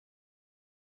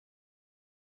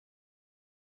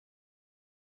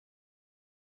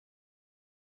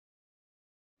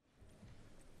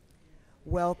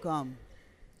welcome.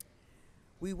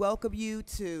 We welcome you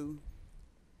to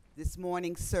this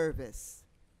morning's service.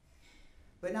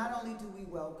 But not only do we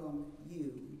welcome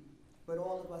you, but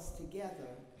all of us together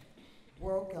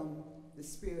welcome the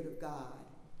Spirit of God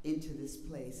into this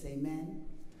place. Amen?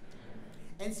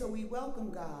 And so we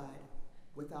welcome God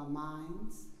with our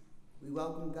minds. We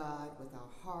welcome God with our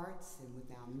hearts and with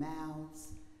our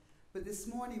mouths. But this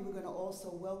morning we're going to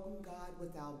also welcome God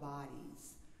with our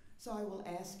bodies. So I will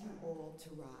ask you all to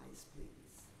rise,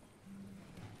 please.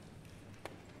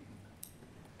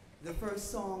 The first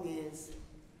song is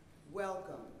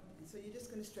Welcome. And so you're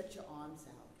just going to stretch your arms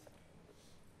out.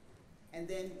 And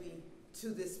then we, to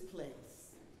this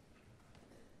place.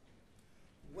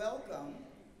 Welcome.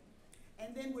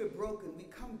 And then we're broken. We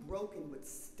come broken with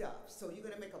stuff. So you're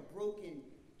going to make a broken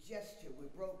gesture.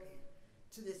 We're broken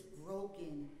to this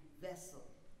broken vessel.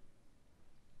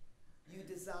 You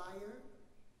desire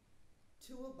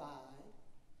to abide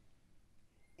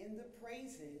in the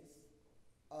praises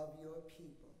of your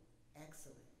people.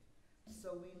 Excellent.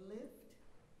 So we lift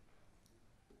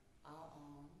our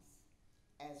arms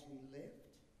as we lift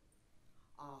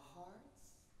our hearts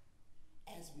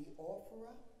as we offer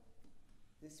up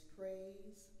this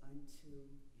praise unto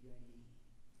your name.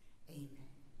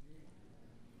 Amen.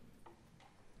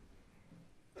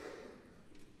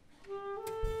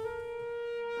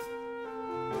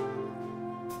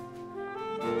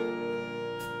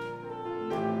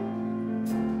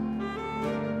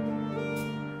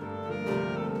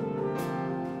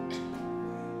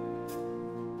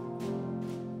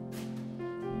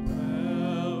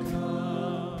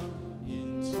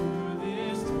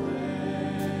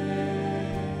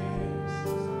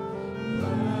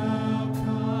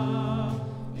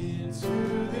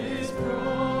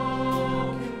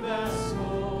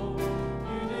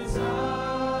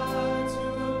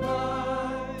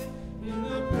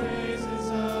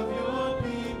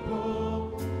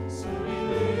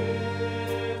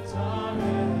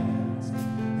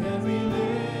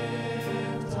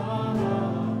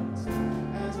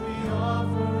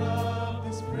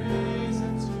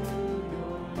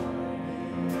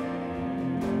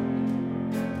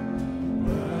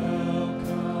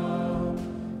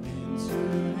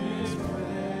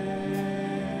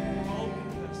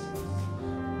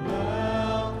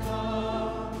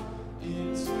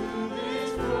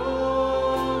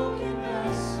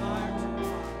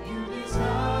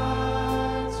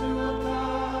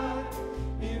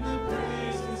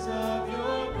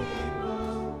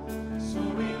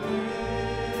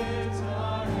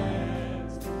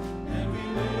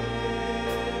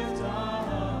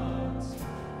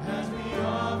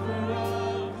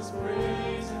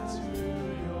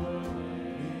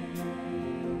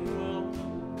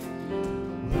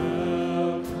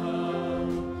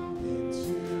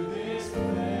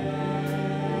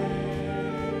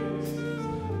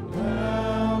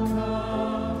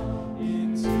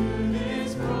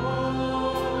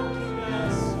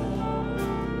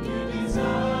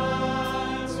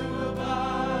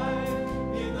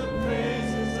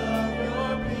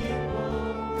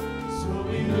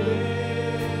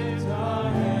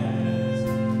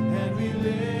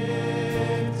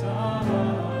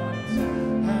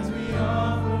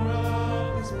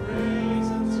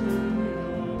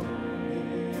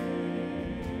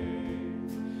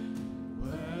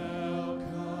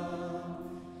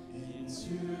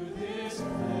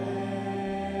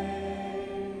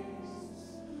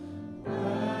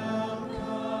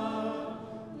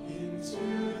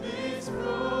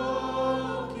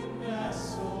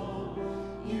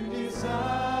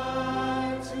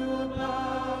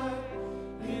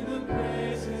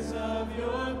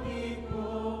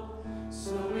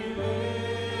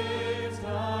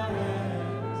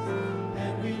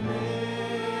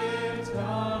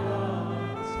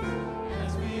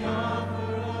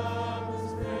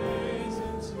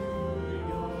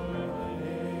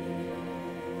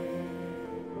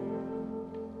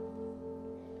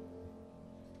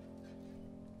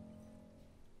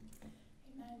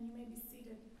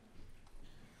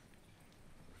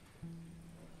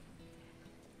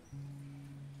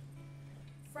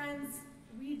 Friends,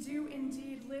 we do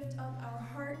indeed lift up our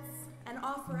hearts and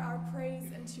offer our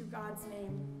praise into God's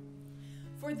name.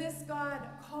 For this God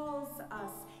calls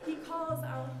us. He calls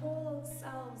our whole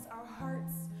selves, our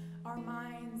hearts, our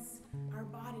minds, our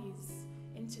bodies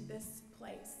into this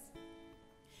place.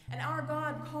 And our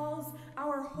God calls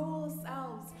our whole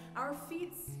selves, our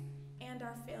feats and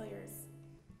our failures,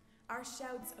 our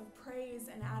shouts of praise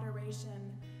and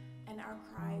adoration, and our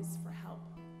cries for help.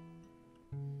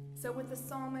 So with the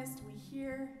psalmist, we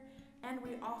hear and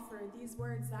we offer these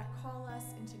words that call us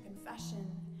into confession,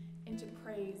 into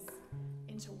praise,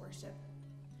 into worship.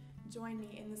 Join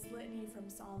me in this litany from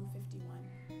Psalm 51.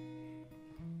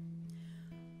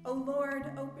 O Lord,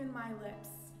 open my lips,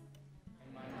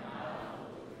 and my mouth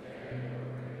will declare your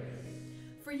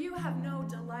praise. For you have no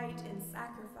delight in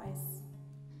sacrifice.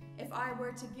 If I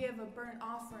were to give a burnt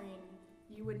offering,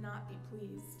 you would not be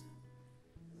pleased.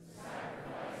 The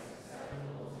sacrifice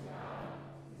acceptable to God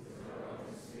is a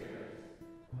broken spirit,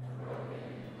 a broken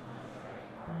and contrite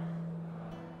heart, O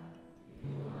God.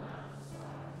 You will not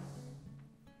despise.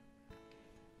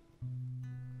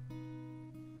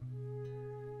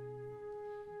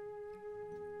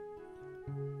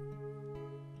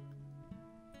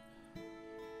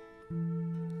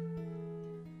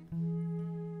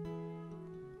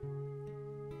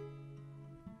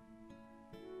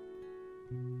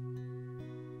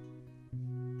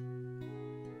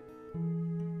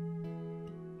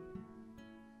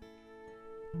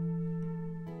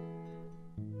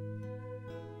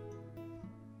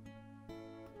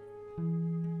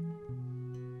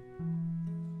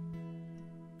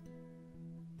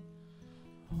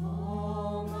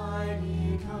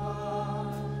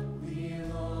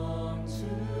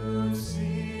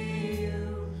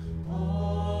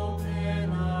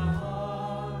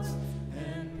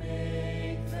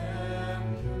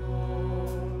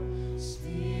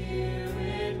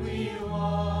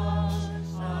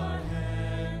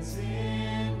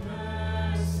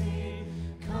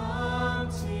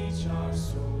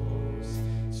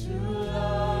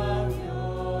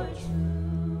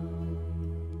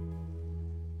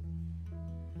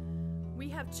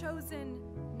 Chosen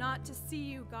not to see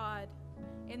you, God,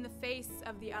 in the face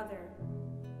of the other.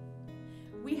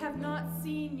 We have not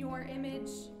seen your image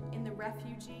in the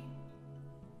refugee,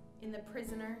 in the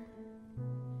prisoner,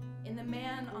 in the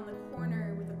man on the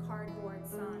corner with a cardboard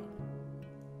sign.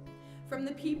 From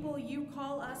the people you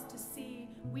call us to see,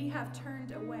 we have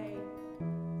turned away,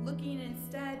 looking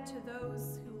instead to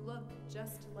those who look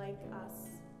just like us.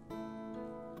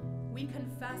 We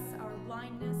confess our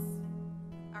blindness,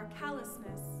 our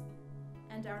callousness,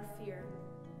 and our fear.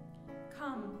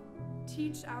 Come,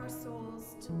 teach our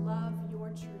souls to love your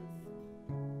truth.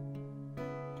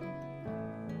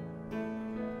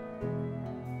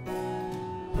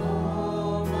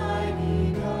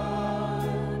 Almighty God,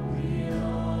 we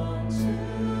long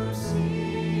to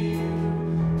see you.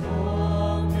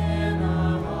 Open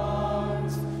our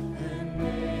hearts and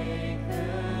make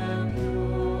them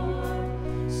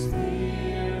pure.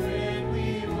 Spirit, we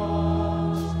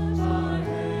wash our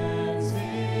hands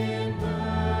in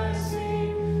mercy.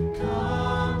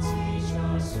 Come, teach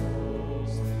our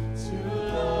souls to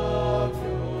love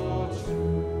your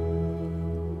truth.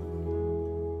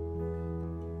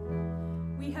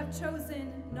 We have chosen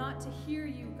not to hear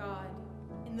you, God,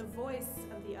 in the voice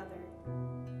of the other.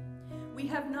 We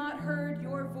have not heard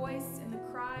your voice in the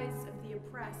cries of the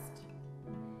oppressed,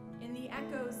 in the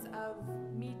echoes of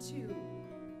Me Too,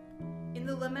 in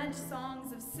the lament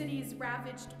songs of cities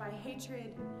ravaged by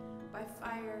hatred, by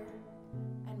fire,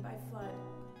 and by flood.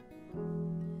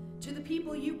 To the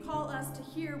people you call us to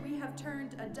hear, we have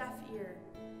turned a deaf ear,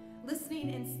 listening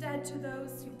instead to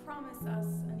those who promise us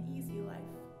an easy life.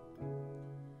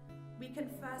 We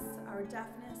confess our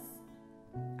deafness,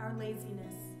 our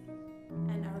laziness,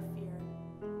 and our fear.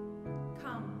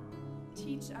 Come,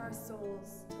 teach our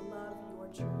souls to love your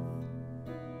truth.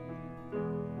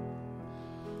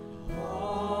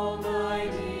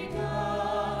 Almighty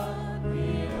God,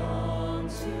 we long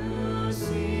to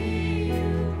see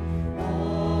you.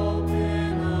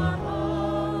 Open our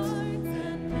hearts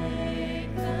and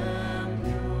make them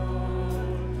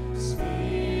pure.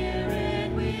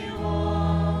 Spirit, we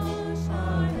wash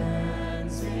our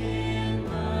hands in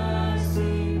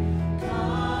mercy.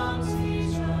 Come,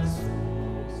 teach our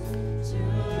souls to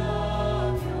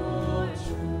love your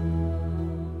truth.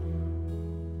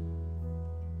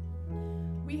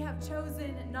 We have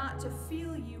chosen not to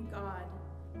feel you, God,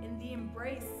 in the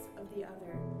embrace of the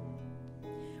other.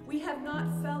 We have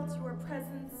not felt your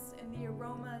presence in the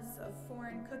aromas of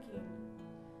foreign cooking,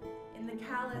 in the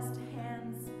calloused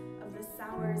hands of the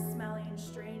sour-smelling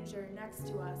stranger next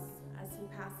to us as he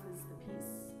passes the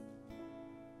peace.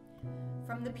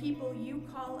 From the people you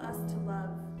call us to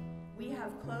love, we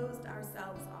have closed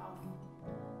ourselves off,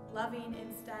 loving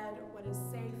instead what is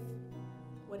safe,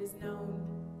 what is known,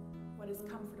 what is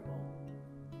comfortable.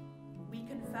 We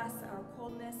confess our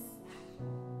coldness,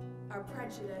 our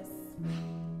prejudice,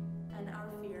 and our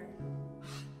fear.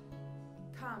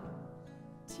 Come,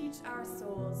 teach our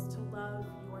souls to love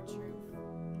your truth.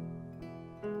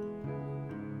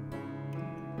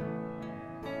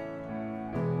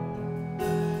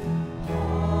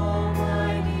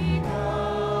 Almighty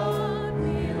God,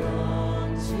 we long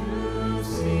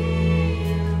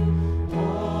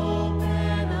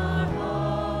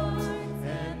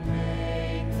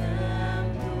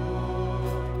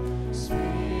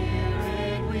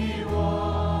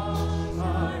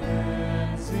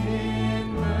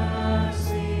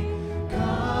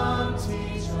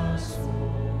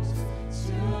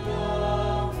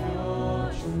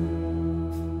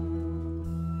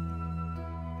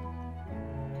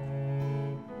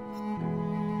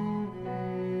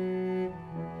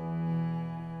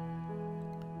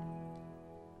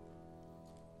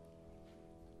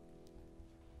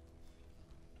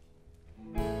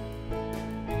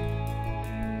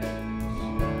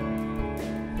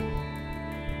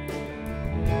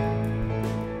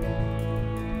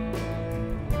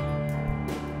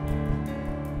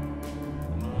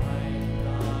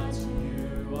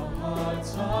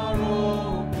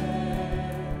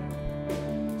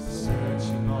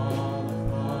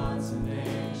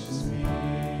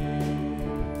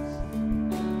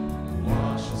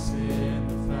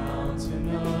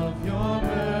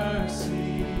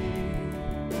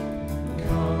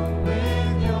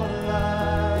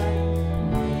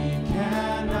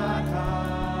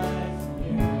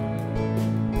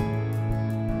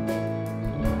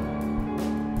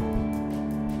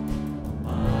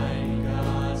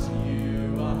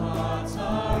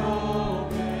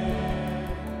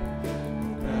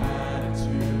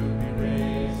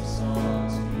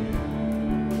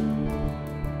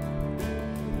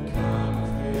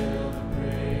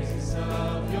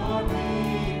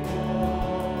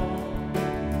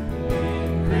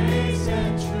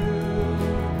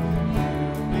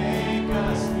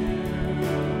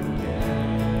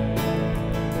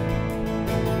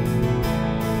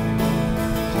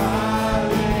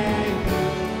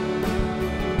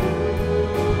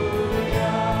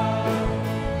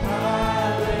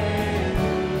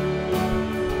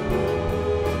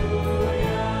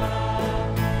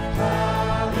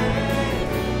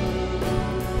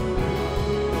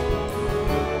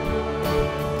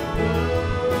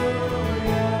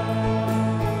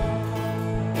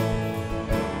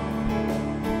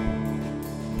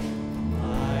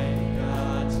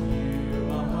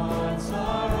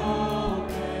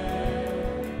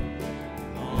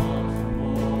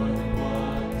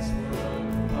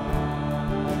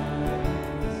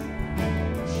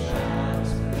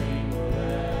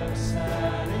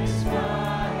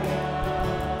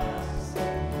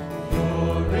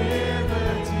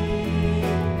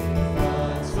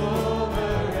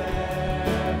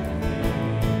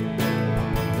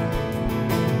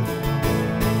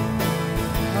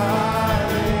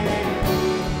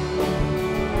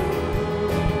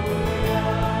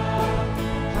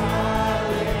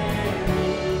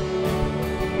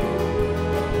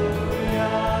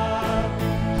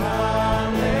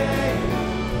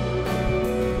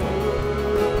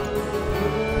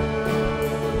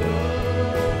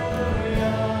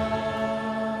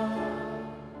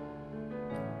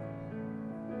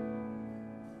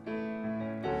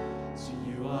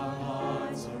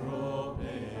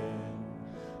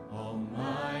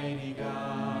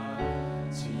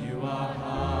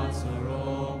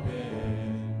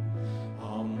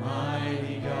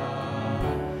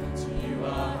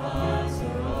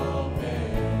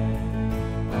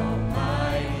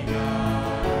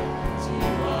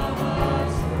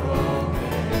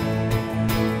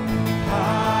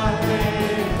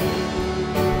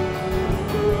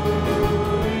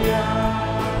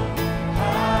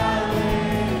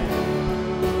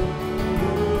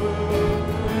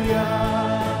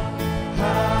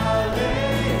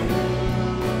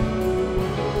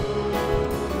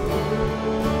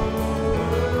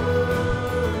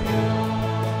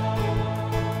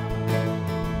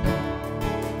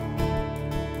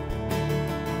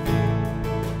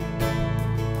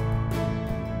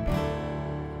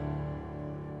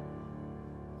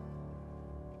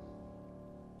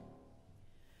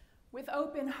With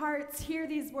open hearts, hear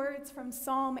these words from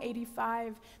Psalm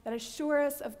 85 that assure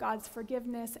us of God's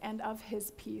forgiveness and of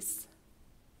his peace.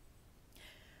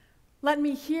 Let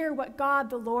me hear what God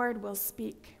the Lord will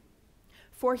speak,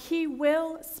 for he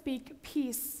will speak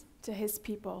peace to his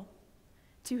people,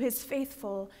 to his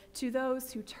faithful, to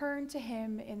those who turn to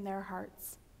him in their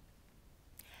hearts.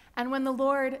 And when the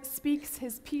Lord speaks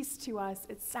his peace to us,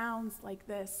 it sounds like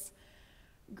this: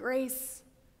 grace,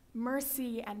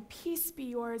 mercy, and peace be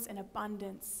yours in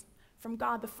abundance from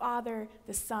God the Father,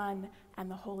 the Son,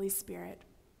 and the Holy Spirit.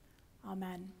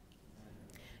 Amen.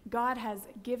 God has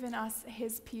given us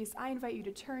his peace. I invite you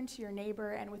to turn to your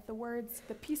neighbor and with the words,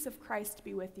 "The peace of Christ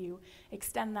be with you,"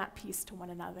 extend that peace to one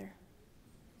another.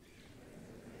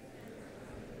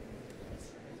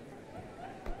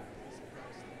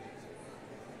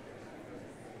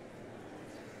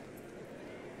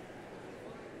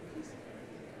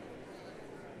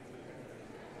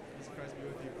 Christ be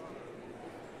with you.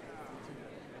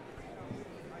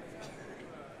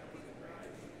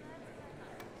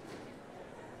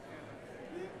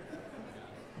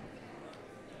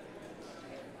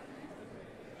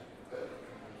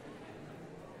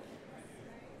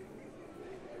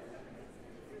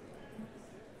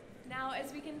 Now,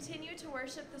 as we continue to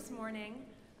worship this morning,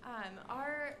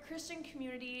 our Christian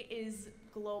community is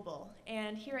global.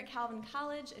 And here at Calvin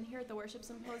College and here at the Worship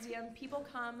Symposium, people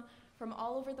come from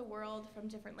all over the world, from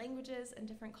different languages and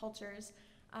different cultures.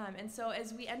 And so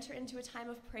as we enter into a time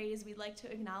of praise, we'd like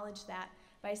to acknowledge that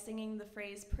by singing the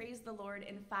phrase, "Praise the Lord,"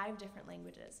 in 5 different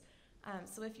languages.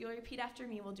 So if you'll repeat after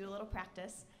me, we'll do a little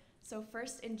practice. So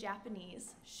first in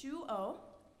Japanese, shu-o,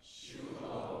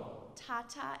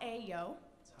 tata-e-yo,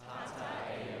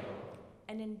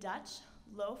 and in Dutch,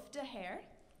 lof de Heer,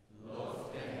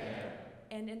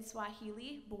 and in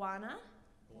Swahili, Bwana,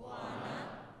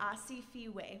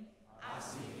 asifiwe.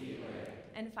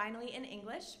 And finally, in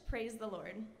English, praise the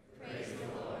Lord. Praise the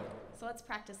Lord. So let's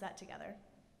practice that together.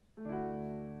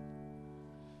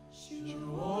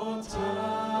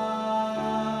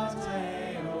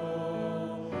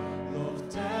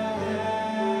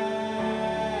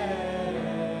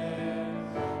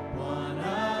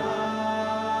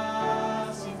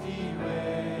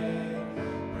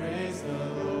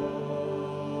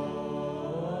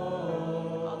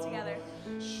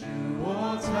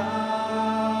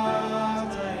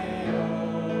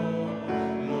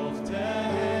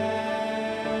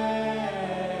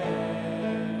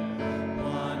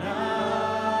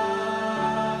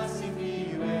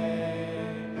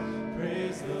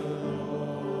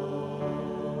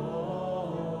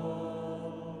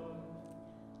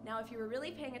 If you were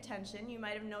really paying attention, you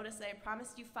might have noticed that I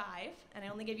promised you 5, and I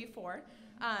only gave you 4.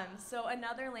 So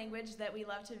another language that we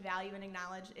love to value and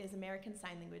acknowledge is American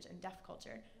Sign Language and deaf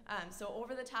culture. So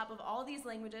over the top of all these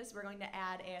languages, we're going to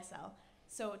add ASL.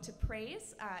 So to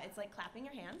praise, it's like clapping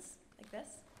your hands, like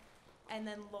this. And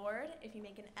then Lord, if you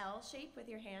make an L shape with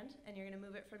your hand, and you're going to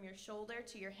move it from your shoulder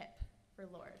to your hip for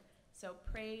Lord. So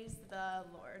praise the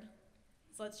Lord.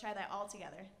 So let's try that all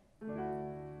together.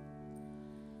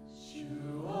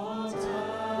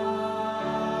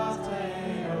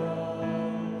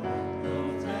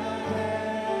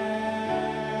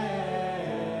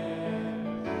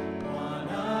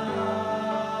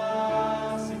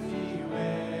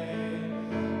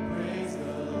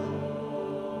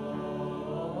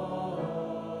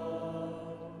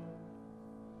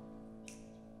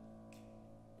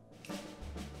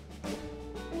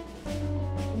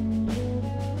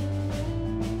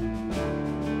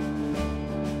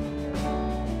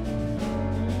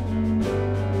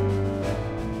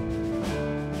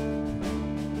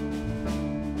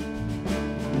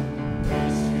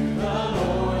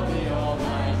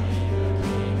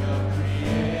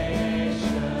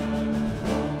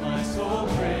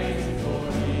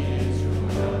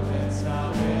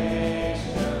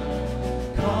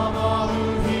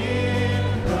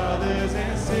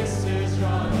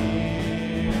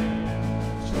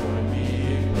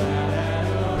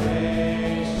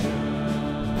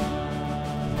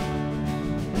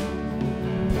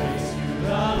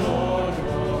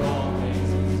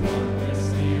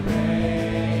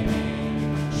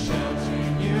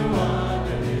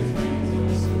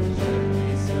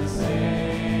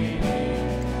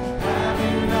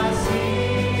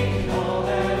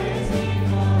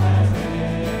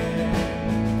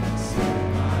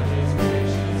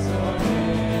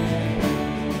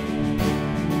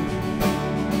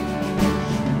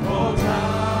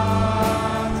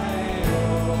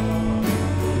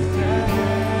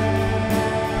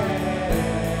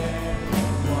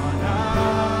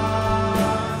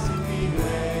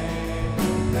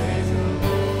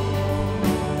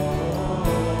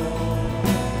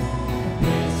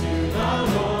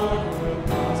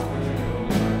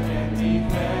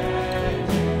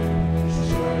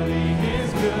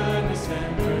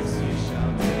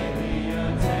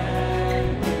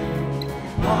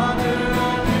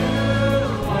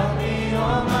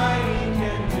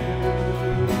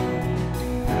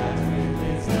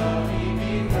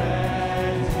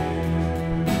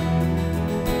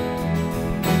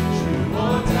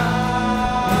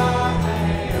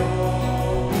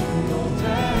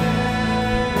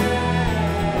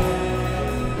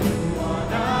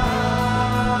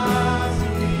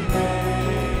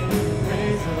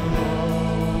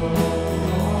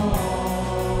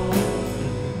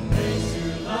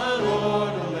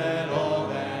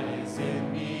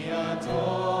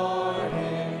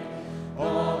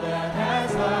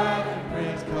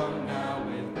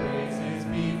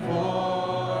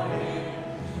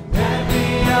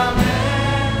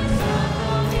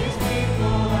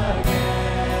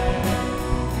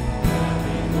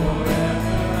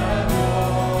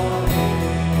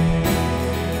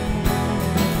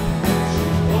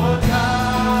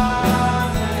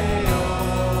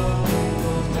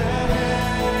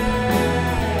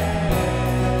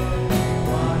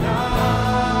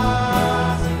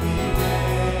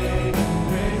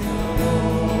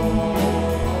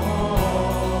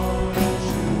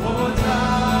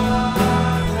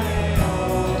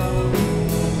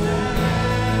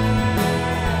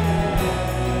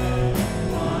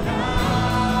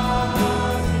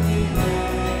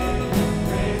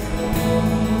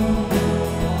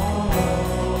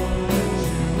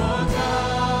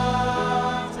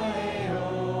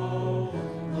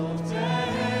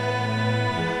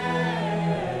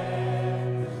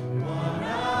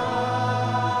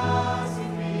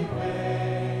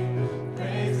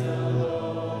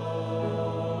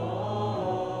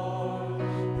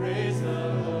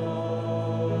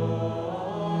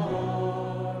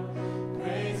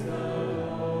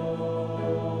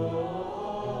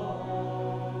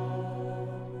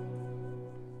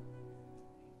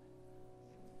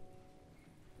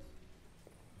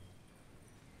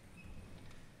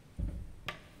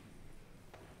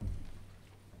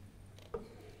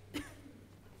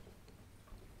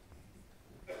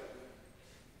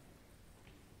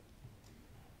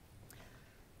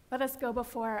 Let us go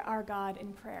before our God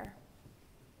in prayer.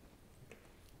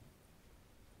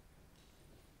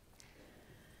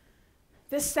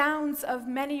 The sounds of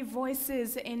many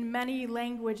voices in many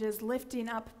languages lifting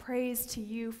up praise to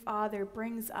you, Father,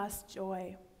 brings us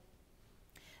joy.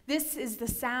 This is the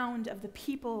sound of the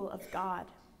people of God.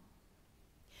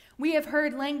 We have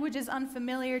heard languages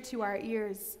unfamiliar to our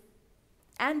ears,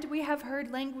 and we have heard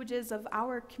languages of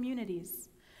our communities.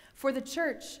 For the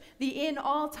church, the in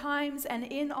all times and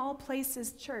in all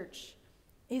places church,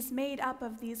 is made up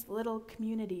of these little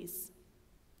communities.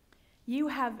 You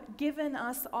have given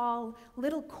us all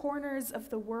little corners of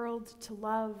the world to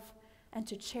love and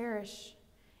to cherish,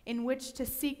 in which to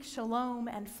seek shalom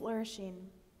and flourishing.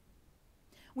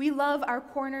 We love our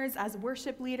corners as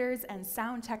worship leaders and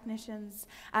sound technicians,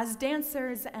 as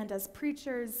dancers and as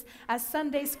preachers, as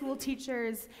Sunday school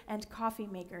teachers and coffee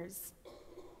makers.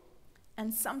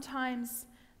 And sometimes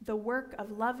the work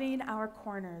of loving our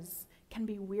corners can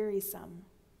be wearisome.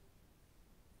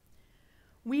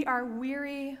 We are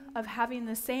weary of having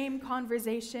the same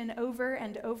conversation over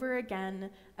and over again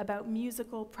about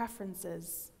musical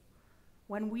preferences,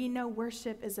 when we know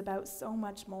worship is about so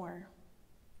much more.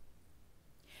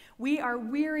 We are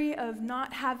weary of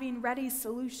not having ready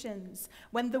solutions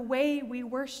when the way we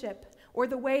worship, or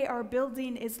the way our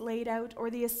building is laid out,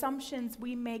 or the assumptions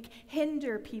we make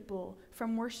hinder people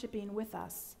from worshiping with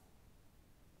us.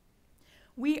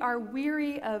 We are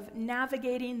weary of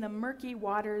navigating the murky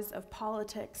waters of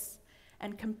politics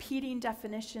and competing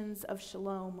definitions of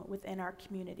shalom within our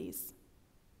communities.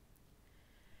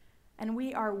 And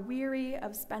we are weary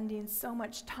of spending so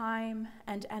much time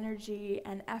and energy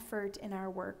and effort in our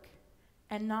work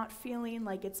and not feeling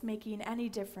like it's making any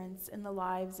difference in the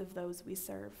lives of those we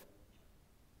serve.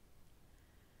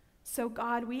 So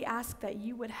God, we ask that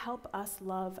you would help us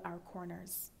love our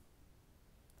corners.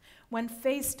 When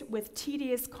faced with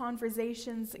tedious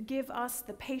conversations, give us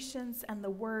the patience and the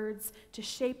words to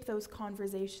shape those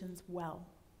conversations well.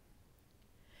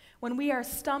 When we are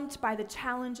stumped by the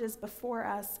challenges before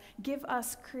us, give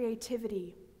us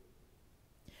creativity.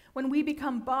 When we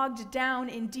become bogged down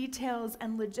in details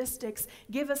and logistics,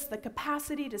 give us the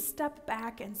capacity to step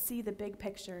back and see the big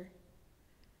picture.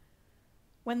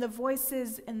 When the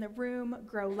voices in the room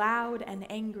grow loud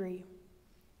and angry,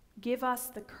 give us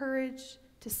the courage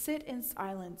to sit in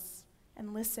silence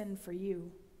and listen for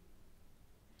you.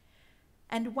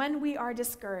 And when we are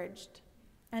discouraged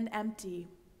and empty,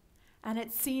 and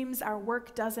it seems our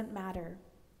work doesn't matter,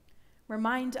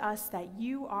 remind us that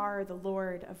you are the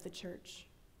Lord of the church.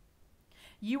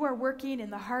 You are working in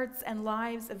the hearts and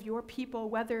lives of your people,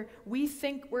 whether we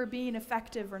think we're being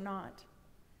effective or not.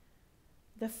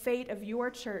 The fate of your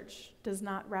church does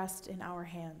not rest in our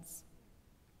hands.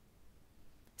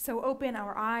 So open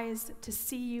our eyes to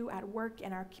see you at work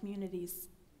in our communities.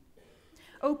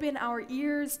 Open our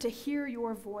ears to hear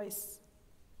your voice.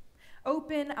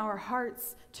 Open our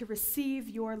hearts to receive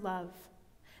your love,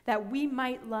 that we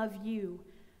might love you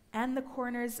and the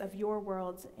corners of your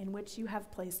world in which you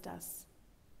have placed us.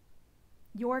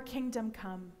 Your kingdom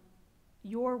come,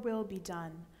 your will be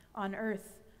done on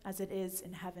earth as it is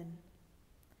in heaven.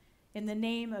 In the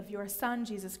name of your Son,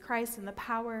 Jesus Christ, and the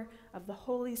power of the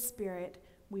Holy Spirit,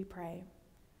 we pray.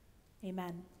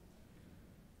 Amen.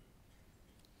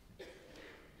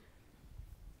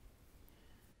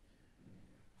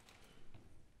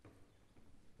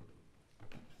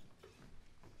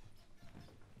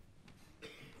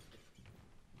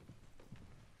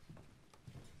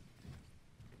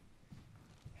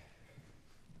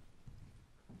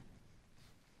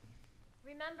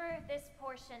 Remember this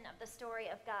portion of the story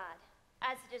of God,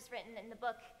 as it is written in the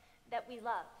book that we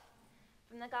love,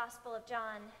 from the Gospel of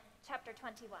John, chapter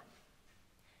 21.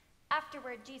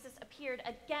 Afterward, Jesus appeared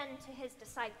again to his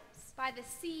disciples by the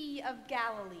Sea of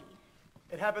Galilee.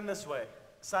 It happened this way.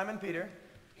 Simon Peter,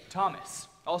 Thomas,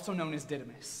 also known as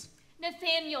Didymus,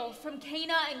 Nathanael from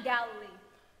Cana in Galilee,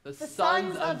 the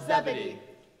sons of Zebedee,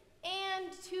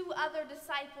 and 2 other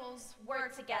disciples were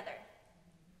together.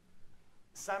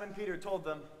 Simon Peter told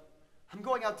them, "I'm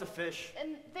going out to fish."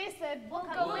 And they said, "We'll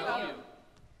Come go with with you." you.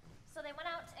 So they went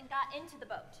out and got into the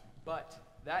boat. but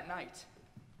that night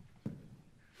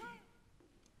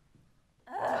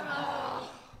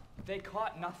they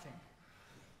caught nothing.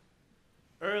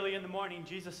 Early in the morning,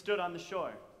 Jesus stood on the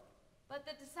shore. But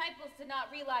the disciples did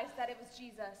not realize that it was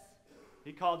Jesus.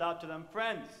 He called out to them,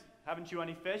 "Friends, haven't you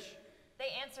any fish?"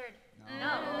 They answered,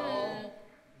 "No."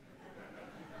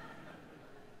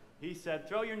 He said,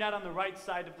 "Throw your net on the right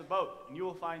side of the boat, and you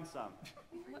will find some."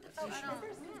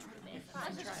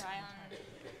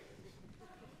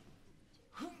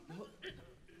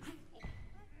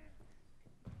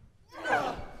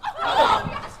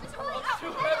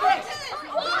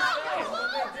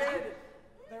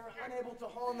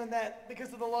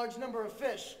 because of the large number of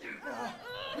fish. Then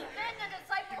the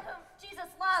disciple whom Jesus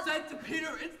loved Said to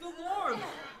Peter, it's the Lord.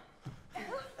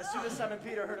 As soon as Simon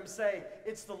Peter heard him say,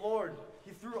 "It's the Lord,"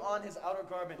 he threw on his outer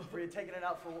garment, for he had taken it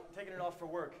off for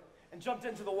work, and jumped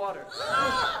into the water.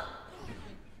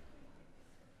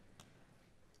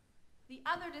 The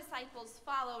other disciples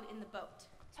followed in the boat,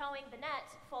 towing the net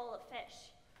full of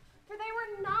fish. for they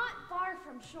were not far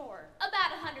from shore,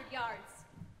 about 100 yards.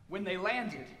 When they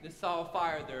landed, They saw a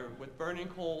fire there with burning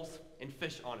coals and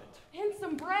fish on it. And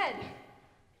some bread.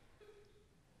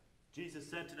 Jesus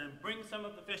said to them, "Bring some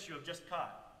of the fish you have just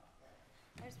caught."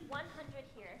 There's 100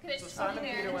 here. So Simon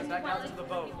Peter went back out to the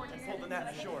boat and pulled the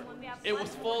net ashore. It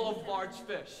was full of large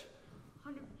fish.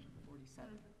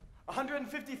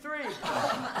 153.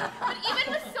 But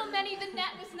even with so many, the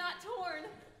net was not torn.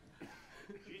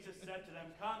 Jesus said to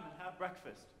them, "Come and have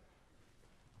breakfast."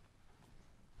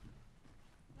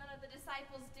 None of the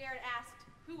disciples dared ask,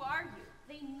 "Who are you?"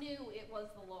 They knew it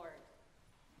was the Lord.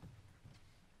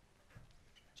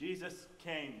 Jesus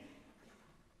came.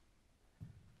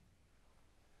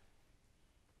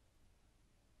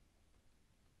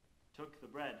 Took the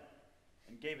bread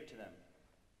and gave it to them,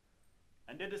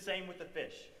 and did the same with the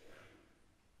fish.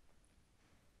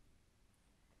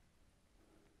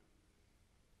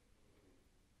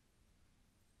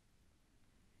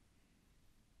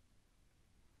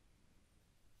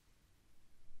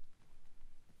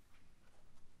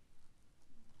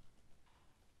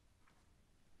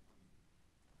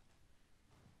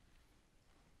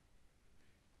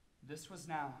 this was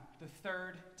now the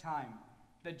third time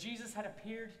that Jesus had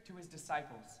appeared to his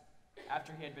disciples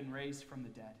after he had been raised from the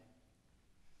dead.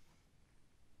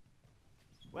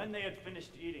 When they had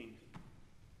finished eating,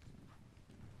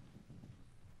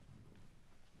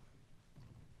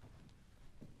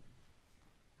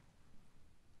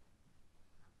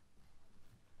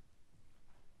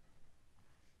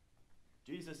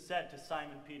 Jesus said to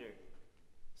Simon Peter,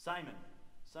 "Simon,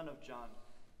 son of John,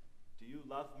 do you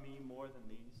love me more than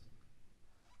these?"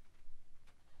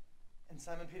 And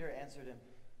Simon Peter answered him,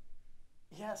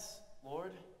 "Yes,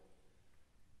 Lord.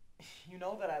 You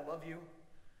know that I love you."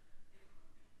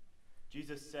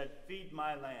 Jesus said, "Feed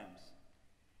my lambs."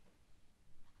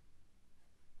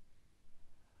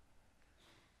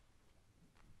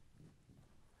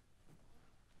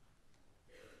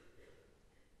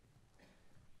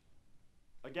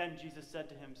 Again, Jesus said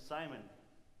to him, "Simon,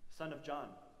 son of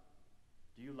John,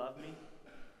 do you love me?"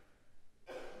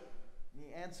 And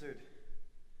he answered,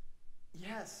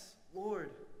 "Yes,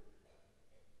 Lord.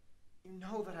 You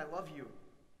know that I love you."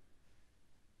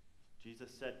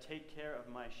 Jesus said, "Take care of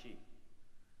my sheep."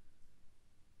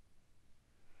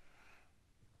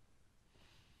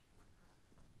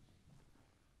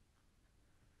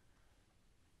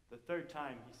 The third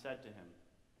time he said to him,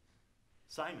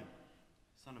 "Simon,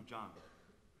 son of John,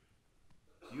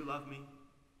 do you love me?"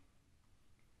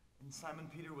 And Simon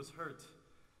Peter was hurt,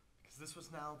 because this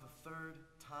was now the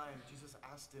third time Jesus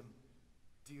asked him,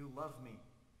 "Do you love me?"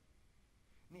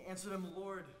 And he answered him,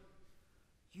 "Lord,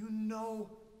 you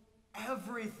know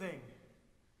everything.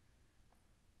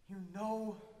 You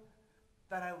know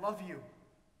that I love you."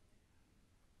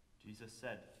 Jesus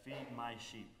said, "Feed my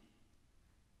sheep."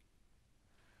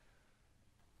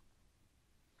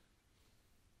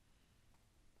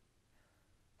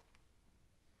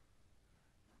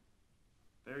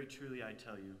 Very truly I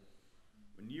tell you,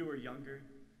 when you were younger,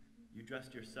 you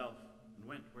dressed yourself and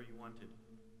went where you wanted.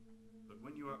 But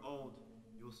when you are old,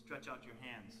 you will stretch out your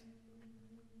hands,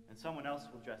 and someone else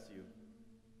will dress you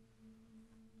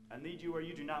and lead you where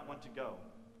you do not want to go.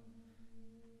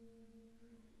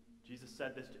 Jesus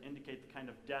said this to indicate the kind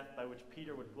of death by which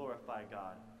Peter would glorify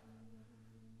God.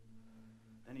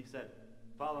 Then he said,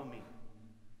 "Follow me."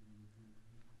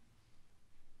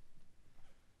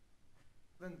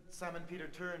 Then Simon Peter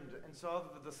turned and saw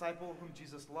that the disciple whom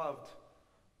Jesus loved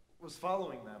was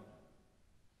following them.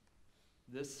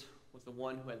 This was the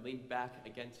one who had leaned back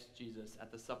against Jesus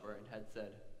at the supper and had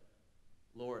said,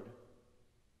 "Lord,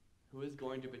 who is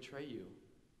going to betray you?"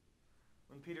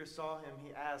 When Peter saw him,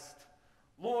 he asked,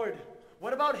 "Lord,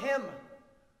 what about him?"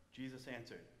 Jesus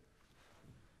answered,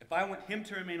 "If I want him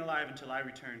to remain alive until I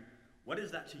return, what is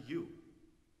that to you?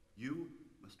 You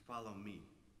must follow me."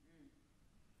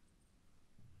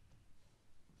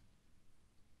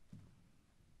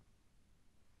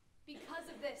 Because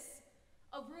of this,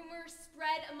 a rumor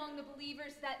spread among the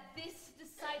believers that this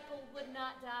disciple would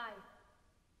not die.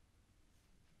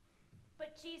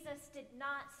 But Jesus did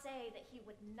not say that he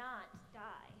would not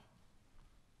die.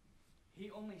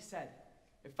 He only said,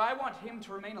 "If I want him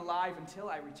to remain alive until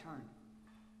I return,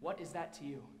 what is that to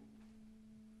you?"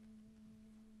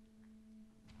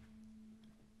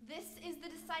 This is the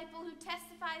disciple who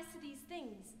testifies to these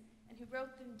things and who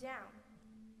wrote them down.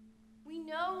 We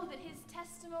know that his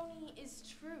testimony is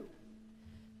true.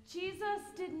 Jesus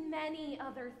did many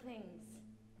other things.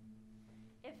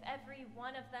 If every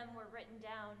one of them were written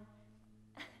down,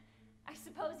 I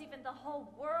suppose even the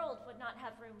whole world would not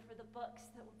have room for the books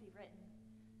that would be written.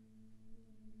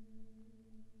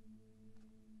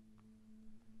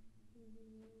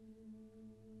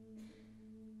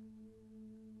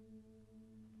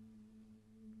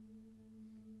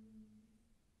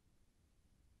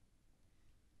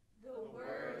 The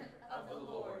word of the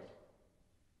Lord.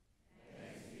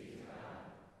 Thanks be to God.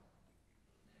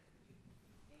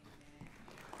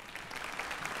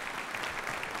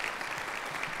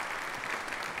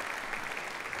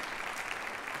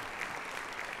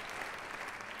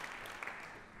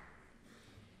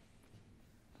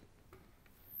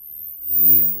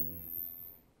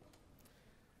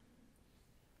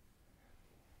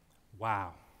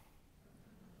 Wow.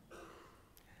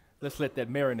 Let's let that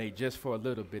marinate just for a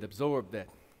little bit. Absorb that.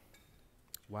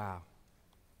 Wow.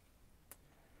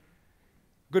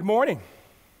 Good morning.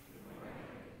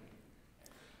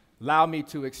 Allow me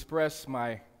to express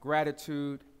my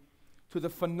gratitude to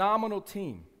the phenomenal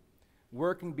team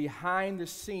working behind the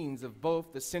scenes of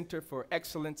both the Center for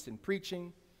Excellence in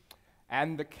Preaching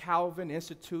and the Calvin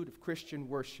Institute of Christian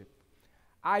Worship.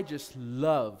 I just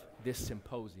love this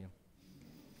symposium.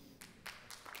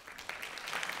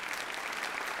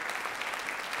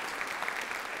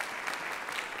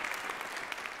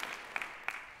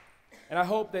 And I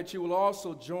hope that you will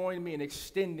also join me in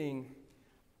extending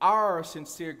our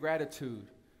sincere gratitude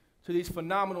to these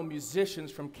phenomenal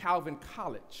musicians from Calvin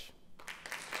College.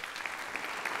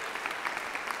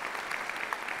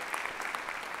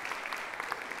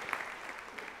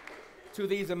 To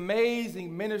these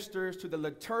amazing ministers, to the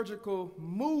liturgical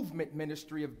movement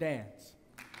ministry of dance.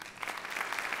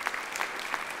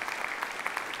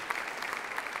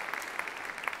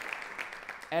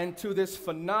 And to this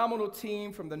phenomenal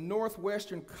team from the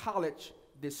Northwestern College,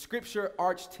 the Scripture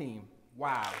Arts team.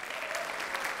 Wow.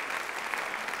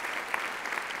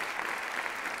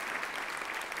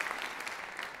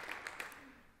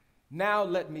 Now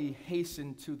let me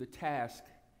hasten to the task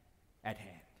at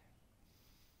hand.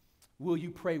 Will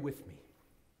you pray with me?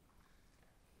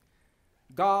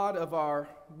 God of our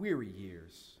weary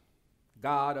years,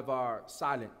 God of our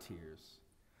silent tears,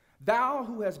 Thou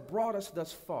who hast brought us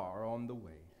thus far on the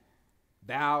way,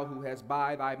 Thou who hast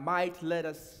by thy might led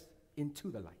us into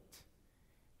the light,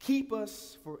 keep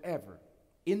us forever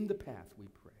in the path, we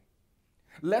pray.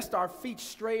 Lest our feet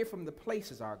stray from the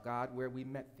places, our God, where we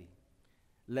met thee.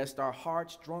 Lest our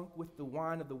hearts drunk with the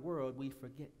wine of the world, we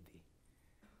forget thee.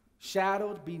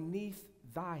 Shadowed beneath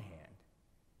thy hand,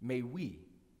 may we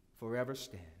forever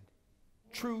stand,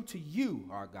 true to you,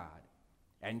 our God,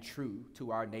 and true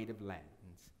to our native lands.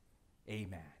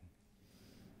 Amen.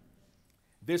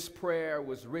 This prayer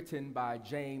was written by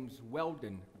James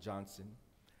Weldon Johnson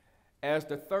as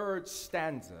the third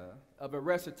stanza of a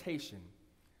recitation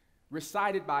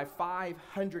recited by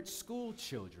 500 school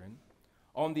children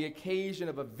on the occasion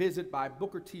of a visit by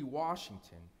Booker T.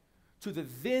 Washington to the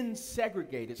then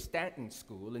segregated Stanton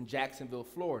School in Jacksonville,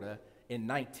 Florida in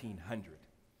 1900.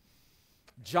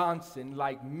 Johnson,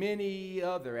 like many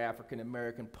other African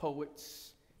American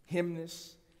poets,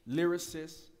 hymnists,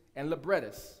 lyricists, and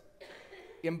librettists,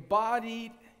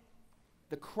 embodied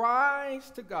the cries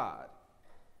to God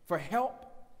for help,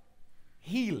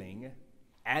 healing,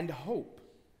 and hope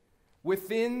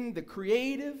within the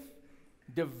creative,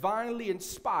 divinely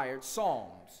inspired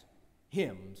psalms,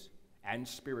 hymns, and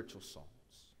spiritual songs.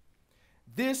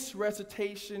 This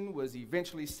recitation was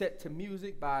eventually set to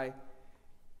music by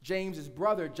James's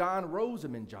brother, John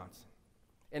Rosamond Johnson,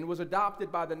 and was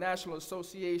adopted by the National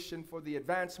Association for the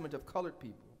Advancement of Colored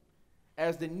People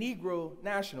as the Negro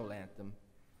National Anthem,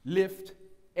 Lift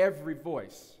Every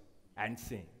Voice and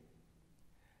Sing.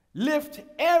 Lift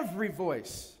every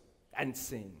voice and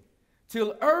sing,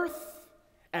 till earth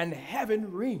and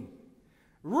heaven ring,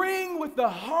 ring with the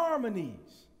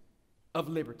harmonies of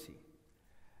liberty.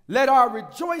 Let our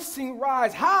rejoicing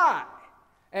rise high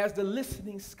as the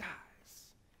listening skies.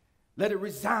 Let it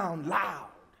resound loud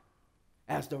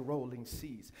as the rolling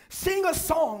seas. Sing a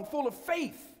song full of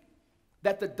faith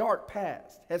that the dark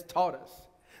past has taught us.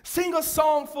 Sing a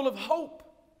song full of hope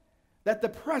that the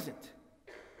present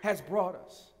has brought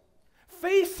us.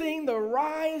 Facing the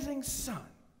rising sun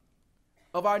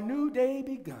of our new day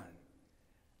begun,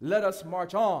 let us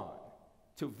march on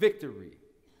till victory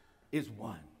is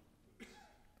won.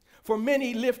 For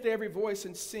many, lift every voice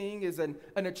and sing is an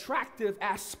attractive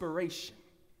aspiration.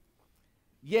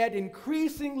 Yet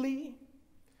increasingly,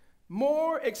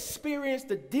 more experienced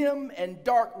the dim and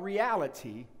dark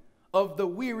reality of the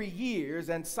weary years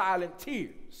and silent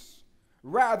tears,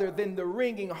 rather than the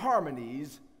ringing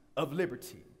harmonies of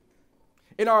liberty.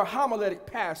 In our homiletic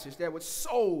passage that was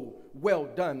so well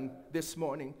done this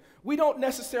morning, we don't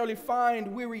necessarily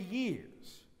find weary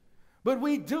years, but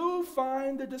we do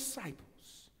find the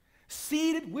disciples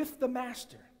seated with the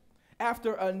Master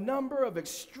after a number of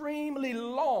extremely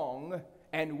long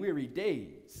and weary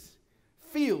days,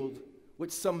 filled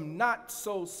with some not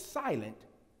so silent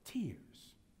tears.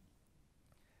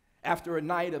 After a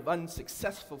night of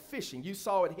unsuccessful fishing, you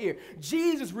saw it here,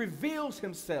 Jesus reveals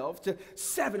himself to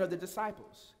 7 of the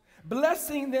disciples,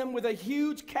 blessing them with a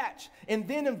huge catch and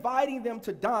then inviting them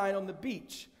to dine on the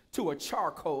beach to a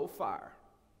charcoal fire.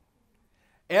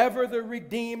 Ever the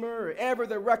Redeemer, ever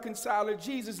the Reconciler,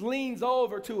 Jesus leans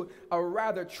over to a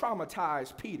rather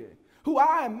traumatized Peter, who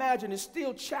I imagine is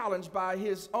still challenged by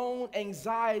his own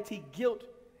anxiety, guilt,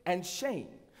 and shame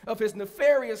of his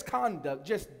nefarious conduct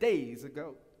just days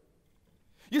ago.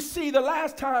 You see, the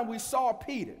last time we saw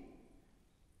Peter,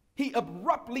 he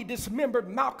abruptly dismembered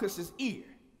Malchus's ear.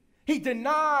 He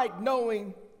denied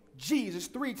knowing Jesus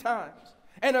 3 times.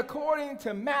 And according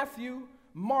to Matthew,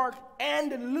 Mark,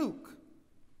 and Luke,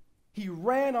 he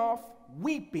ran off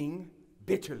weeping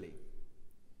bitterly.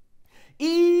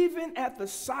 Even at the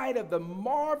sight of the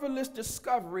marvelous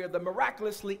discovery of the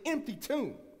miraculously empty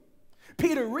tomb,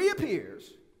 Peter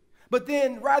reappears, but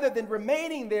then rather than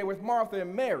remaining there with Martha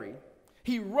and Mary,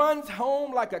 he runs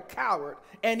home like a coward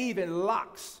and even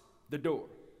locks the door.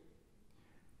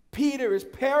 Peter is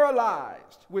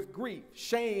paralyzed with grief,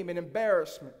 shame, and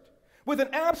embarrassment, with an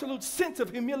absolute sense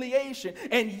of humiliation,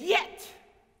 and yet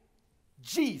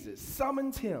Jesus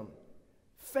summons him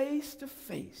face to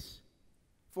face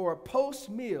for a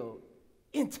post-meal,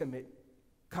 intimate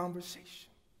conversation.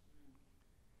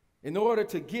 In order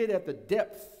to get at the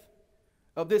depth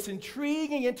of this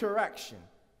intriguing interaction,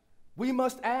 we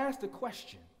must ask the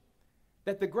question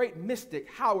that the great mystic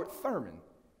Howard Thurman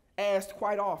asked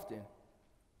quite often: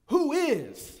 who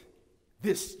is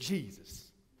this Jesus?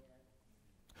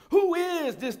 Who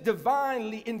is this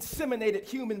divinely inseminated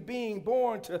human being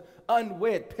born to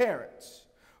unwed parents?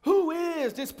 Who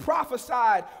is this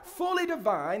prophesied, fully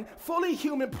divine, fully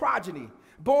human progeny,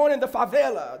 born in the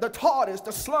favela, the Taurus,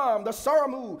 the slum, the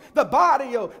Saramu, the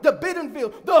barrio, the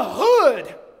Bidenville, the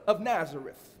hood of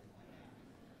Nazareth?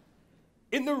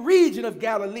 In the region of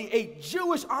Galilee, a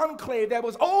Jewish enclave that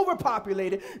was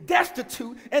overpopulated,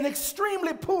 destitute, and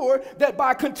extremely poor, that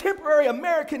by contemporary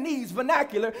Americanese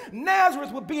vernacular,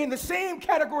 Nazareth would be in the same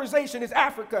categorization as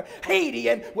Africa, Haiti,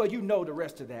 and, well, you know the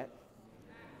rest of that.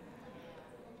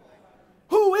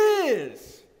 Who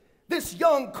is this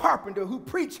young carpenter who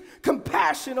preached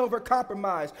compassion over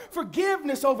compromise,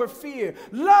 forgiveness over fear,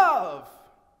 love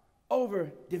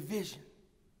over division?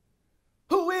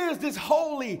 Who is this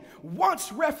holy,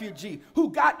 once refugee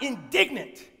who got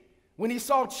indignant when he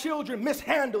saw children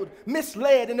mishandled,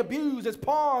 misled, and abused as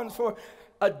pawns for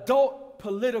adult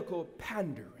political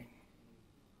pandering?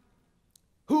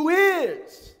 Who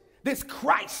is this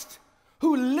Christ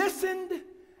who listened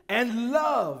and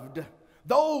loved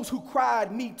those who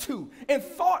cried "Me Too" and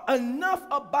thought enough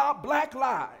about Black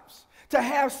lives to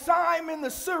have Simon the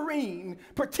Cyrene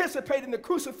participate in the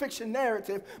crucifixion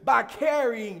narrative by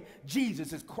carrying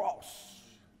Jesus' cross?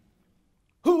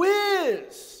 Who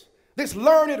is this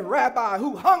learned rabbi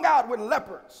who hung out with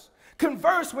lepers,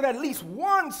 conversed with at least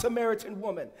one Samaritan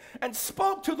woman, and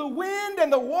spoke to the wind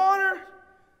and the water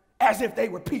as if they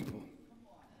were people?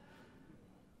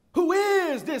 Who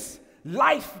is this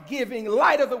life-giving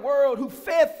light of the world who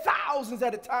fed thousands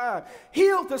at a time,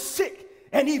 healed the sick,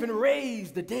 and even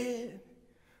raised the dead?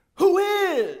 Who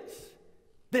is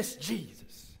this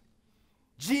Jesus?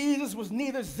 Jesus was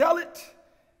neither zealot,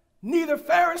 neither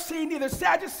Pharisee, neither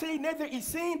Sadducee, neither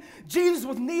Essene. Jesus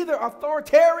was neither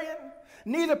authoritarian,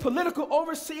 neither political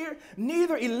overseer,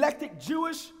 neither elected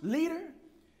Jewish leader.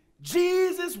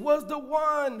 Jesus was the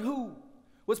one who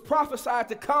was prophesied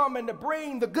to come and to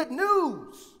bring the good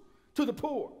news to the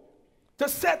poor, to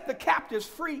set the captives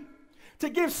free, to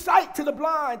give sight to the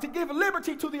blind, to give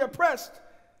liberty to the oppressed,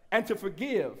 and to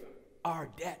forgive our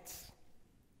debts.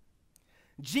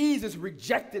 Jesus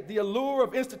rejected the allure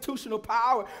of institutional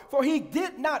power, for he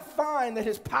did not find that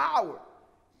his power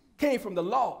came from the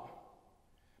law,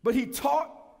 but he taught,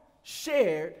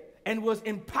 shared, and was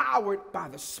empowered by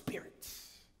the Spirit.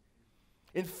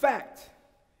 In fact,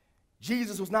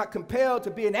 Jesus was not compelled to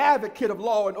be an advocate of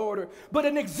law and order, but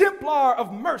an exemplar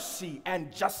of mercy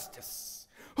and justice.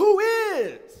 Who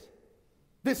is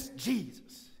this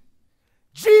Jesus?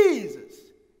 Jesus,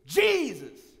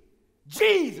 Jesus,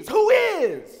 Jesus. Who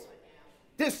is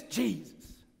this Jesus.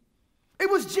 It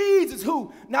was Jesus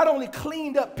who not only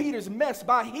cleaned up Peter's mess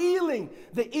by healing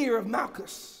the ear of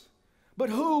Malchus, but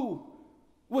who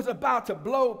was about to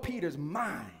blow Peter's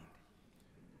mind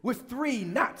with 3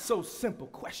 not so simple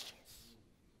questions.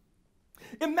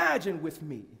 Imagine with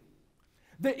me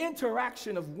the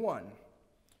interaction of one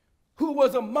who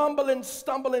was a mumbling,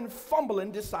 stumbling,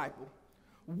 fumbling disciple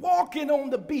walking on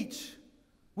the beach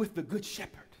with the Good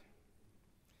Shepherd.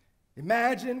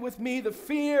 Imagine with me the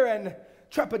fear and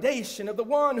trepidation of the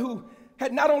one who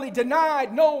had not only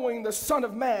denied knowing the Son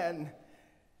of Man,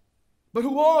 but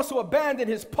who also abandoned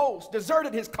his post,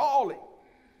 deserted his calling,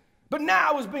 but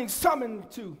now is being summoned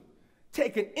to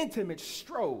take an intimate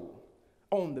stroll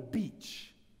on the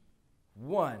beach,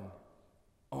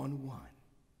 one-on-one.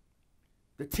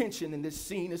 The tension in this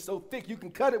scene is so thick you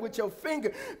can cut it with your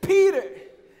finger. Peter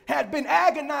had been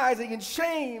agonizing in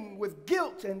shame with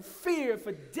guilt and fear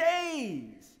for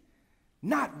days,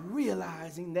 not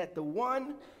realizing that the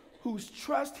one whose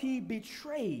trust he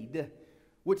betrayed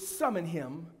would summon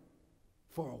him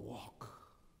for a walk.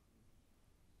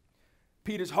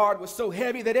 Peter's heart was so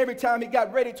heavy that every time he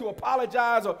got ready to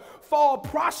apologize or fall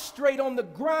prostrate on the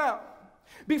ground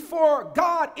before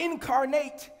God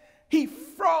incarnate, he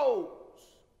froze,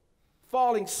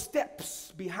 falling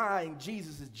steps behind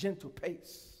Jesus' gentle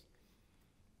pace.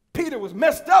 Peter was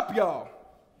messed up, y'all.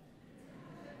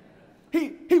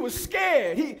 He was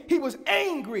scared. He was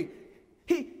angry.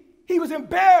 He was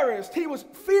embarrassed. He was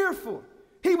fearful.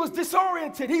 He was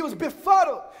disoriented. He was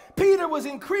befuddled. Peter was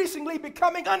increasingly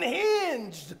becoming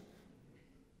unhinged.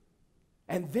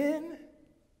 And then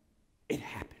it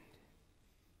happened.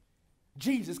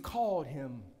 Jesus called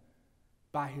him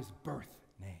by his birth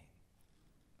name.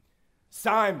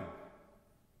 Simon,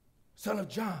 son of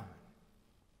John,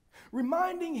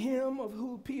 reminding him of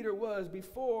who Peter was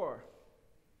before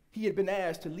he had been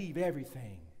asked to leave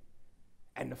everything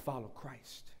and to follow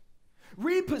Christ.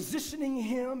 Repositioning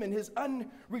him in his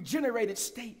unregenerated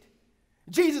state,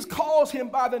 Jesus calls him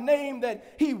by the name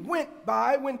that he went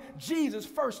by when Jesus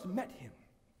first met him.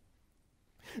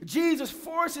 Jesus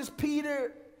forces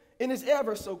Peter in his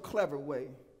ever so clever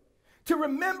way to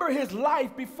remember his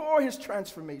life before his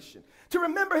transformation, to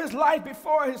remember his life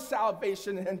before his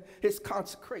salvation and his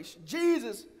consecration.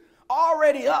 Jesus,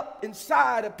 already up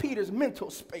inside of Peter's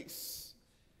mental space,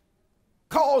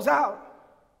 calls out,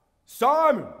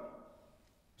 Simon,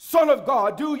 Son of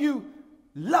God, do you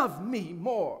love me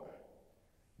more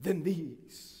than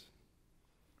these?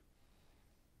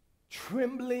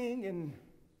 Trembling and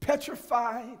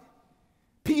petrified,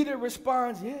 Peter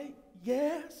responds,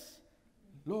 yes,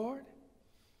 Lord.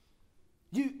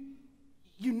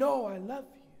 You know I love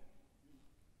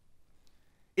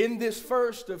you. In this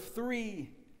first of 3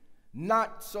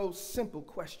 not so simple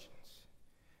questions,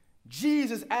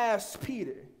 Jesus asks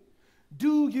Peter,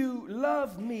 do you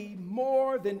love me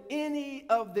more than any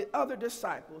of the other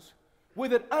disciples,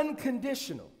 with an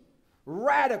unconditional,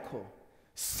 radical,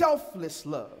 selfless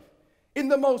love in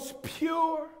the most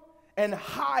pure and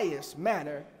highest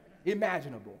manner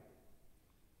imaginable?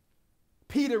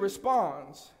 Peter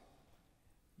responds,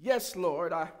 yes,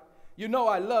 Lord, you know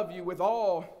I love you with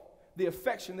all the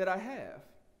affection that I have.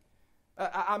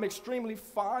 I'm extremely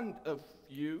fond of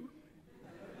you.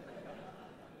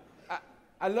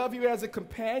 I love you as a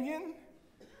companion,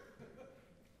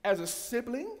 as a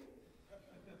sibling.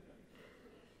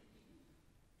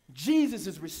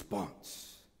 Jesus'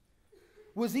 response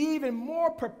was even more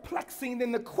perplexing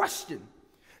than the question,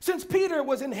 since Peter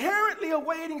was inherently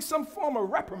awaiting some form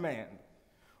of reprimand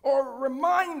or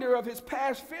reminder of his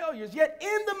past failures. Yet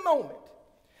in the moment,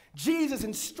 Jesus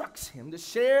instructs him to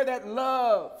share that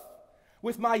love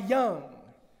with my young,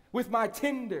 with my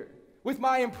tender, with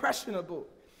my impressionable.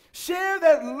 Share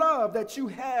that love that you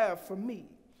have for me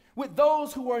with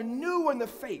those who are new in the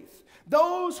faith,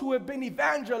 those who have been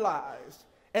evangelized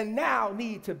and now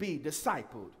need to be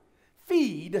discipled.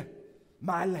 Feed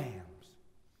my lambs.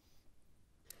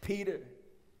 Peter,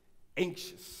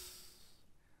 anxious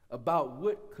about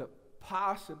what could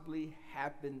possibly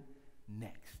happen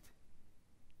next.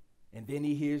 And then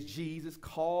he hears Jesus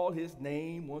call his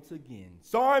name once again.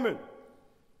 Simon,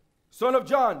 son of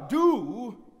John,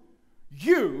 do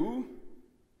you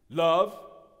love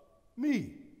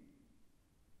me?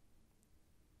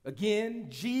 Again,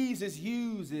 Jesus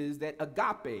uses that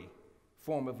agape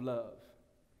form of love.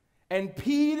 And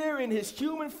Peter, in his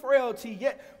human frailty,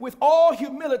 yet with all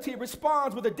humility,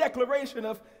 responds with a declaration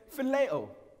of phileo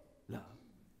love,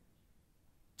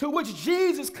 to which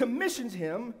Jesus commissions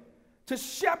him to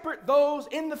shepherd those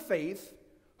in the faith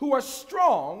who are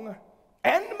strong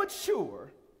and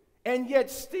mature and yet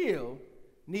still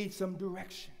need some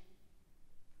direction.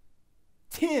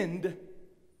 tend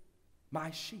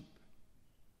my sheep.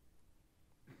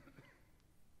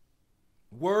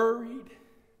 Worried,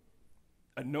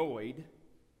 annoyed,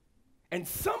 and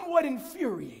somewhat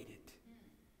infuriated,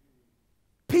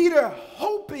 Peter,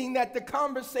 hoping that the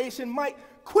conversation might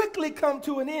quickly come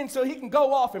to an end so he can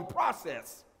go off and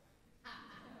process,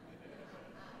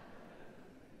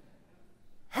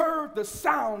 heard the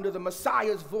sound of the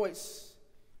Messiah's voice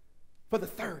for the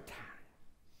third time.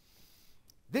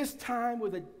 This time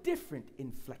with a different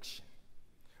inflection,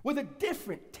 with a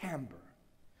different timbre,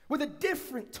 with a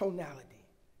different tonality.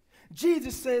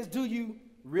 Jesus says, do you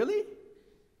really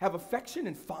have affection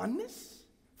and fondness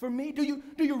for me? Do you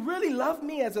really love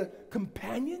me as a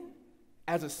companion,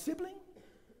 as a sibling?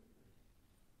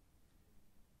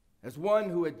 As one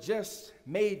who had just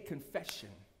made confession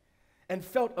and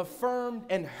felt affirmed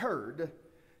and heard,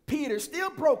 Peter, still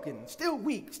broken, still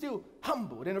weak, still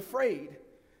humbled and afraid,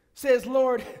 says,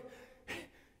 Lord,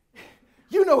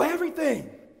 you know everything.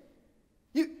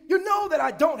 You know that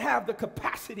I don't have the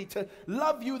capacity to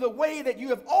love you the way that you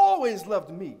have always loved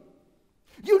me.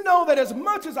 You know that as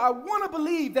much as I want to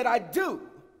believe that I do,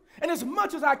 and as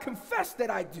much as I confess that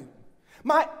I do,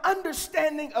 my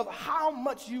understanding of how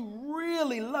much you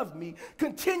really love me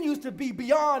continues to be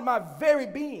beyond my very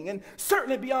being and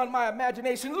certainly beyond my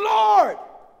imagination. Lord,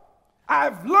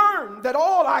 I've learned that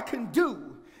all I can do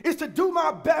is to do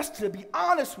my best to be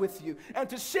honest with you and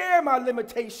to share my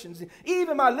limitations,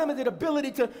 even my limited ability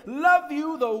to love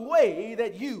you the way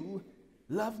that you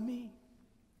love me.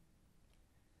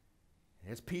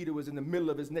 As Peter was in the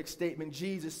middle of his next statement,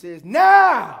 Jesus says,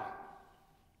 now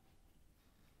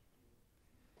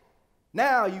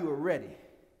you are ready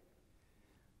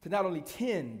to not only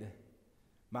tend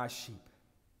my sheep,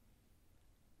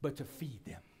 but to feed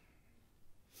them.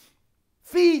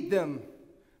 Feed them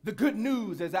the good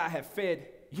news as I have fed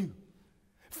you.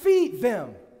 Feed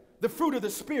them the fruit of the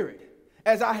Spirit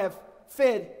as I have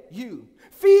fed you.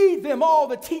 Feed them all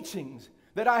the teachings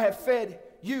that I have fed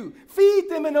you. Feed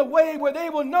them in a way where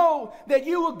they will know that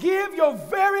you will give your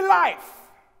very life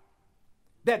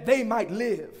that they might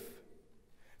live.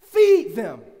 Feed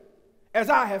them as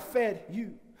I have fed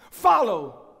you.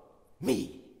 Follow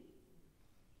me.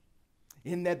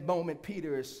 In that moment,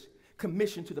 Peter is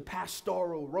commissioned to the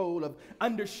pastoral role of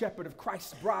under-shepherd of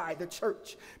Christ's bride, the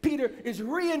church. Peter is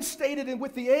reinstated, and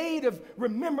with the aid of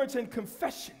remembrance and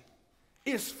confession,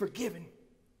 is forgiven.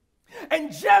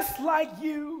 And just like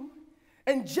you,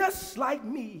 and just like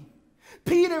me,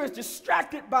 Peter is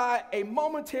distracted by a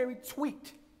momentary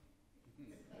tweet,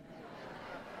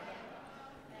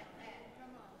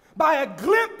 by a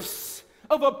glimpse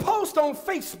of a post on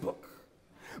Facebook,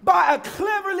 by a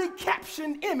cleverly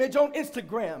captioned image on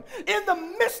Instagram. In the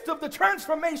midst of the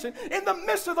transformation, in the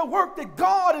midst of the work that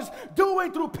God is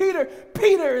doing through Peter,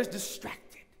 Peter is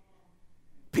distracted.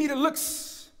 Peter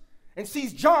looks and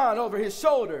sees John over his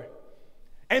shoulder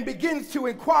and begins to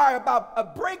inquire about a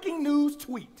breaking news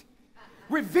tweet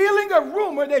revealing a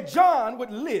rumor that John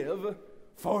would live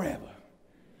forever.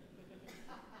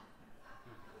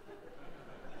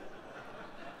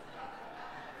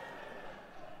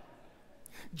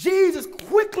 Jesus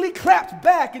quickly claps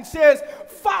back and says,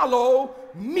 follow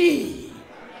me.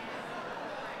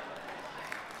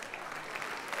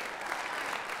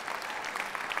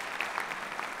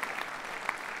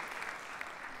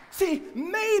 See,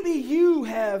 maybe you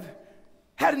have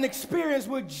had an experience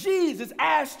where Jesus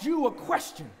asked you a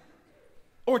question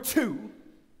or two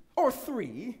or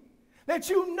three that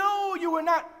you know you were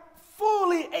not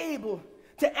fully able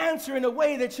to answer in a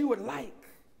way that you would like.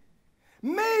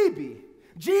 Maybe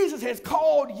Jesus has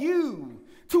called you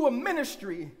to a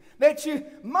ministry that you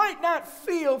might not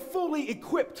feel fully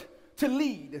equipped to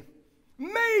lead.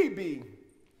 Maybe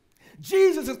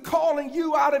Jesus is calling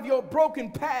you out of your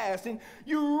broken past and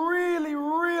you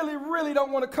really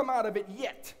don't want to come out of it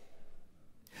yet.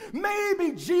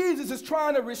 Maybe Jesus is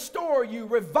trying to restore you,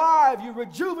 revive you,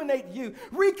 rejuvenate you,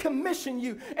 recommission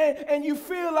you, and you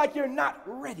feel like you're not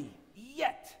ready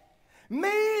yet.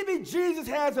 Maybe Jesus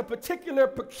has a peculiar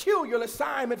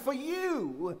assignment for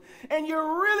you, and you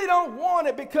really don't want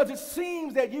it because it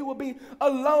seems that you will be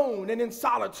alone and in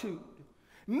solitude.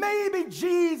 Maybe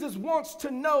Jesus wants to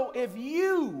know if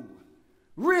you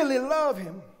really love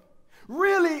him,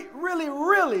 really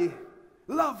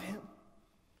love him.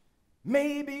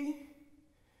 Maybe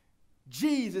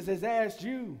Jesus has asked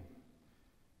you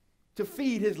to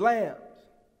feed his lambs,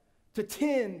 to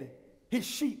tend his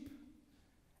sheep,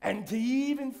 and to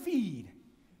even feed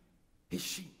his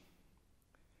sheep.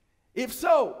 If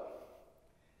so,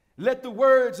 let the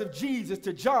words of Jesus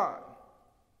to John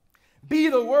be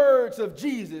the words of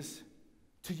Jesus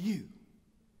to you.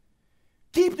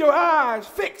 Keep your eyes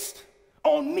fixed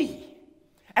on me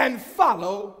and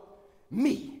follow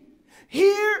me.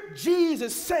 Hear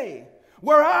Jesus say,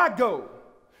 where I go,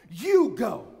 you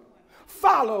go.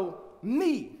 Follow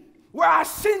me. Where I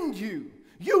send you,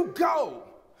 you go.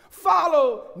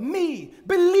 Follow me.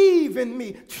 Believe in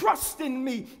me. Trust in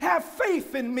me. Have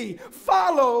faith in me.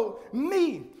 Follow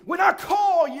me. When I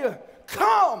call you,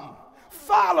 come.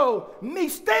 Follow me.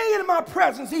 Stay in my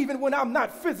presence even when I'm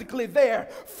not physically there.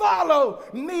 Follow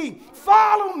me.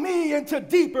 Follow me into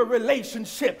deeper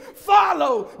relationship.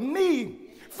 Follow me.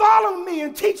 Follow me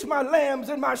and teach my lambs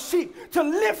and my sheep to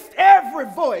lift every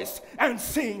voice and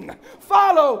sing.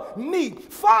 Follow me.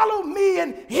 Follow me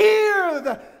and hear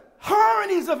the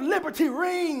harmonies of liberty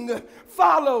ring.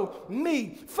 Follow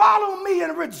me. Follow me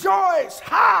and rejoice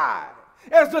high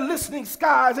as the listening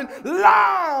skies and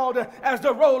loud as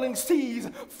the rolling seas.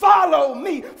 Follow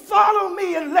me. Follow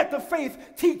me and let the faith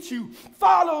teach you.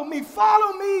 Follow me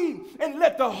and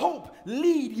let the hope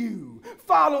lead you.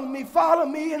 Follow me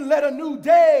and let a new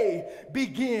day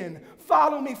begin.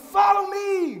 Follow me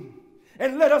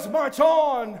and let us march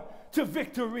on to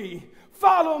victory.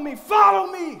 Follow me.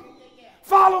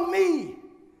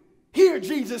 Hear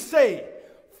Jesus say,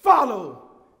 follow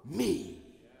me.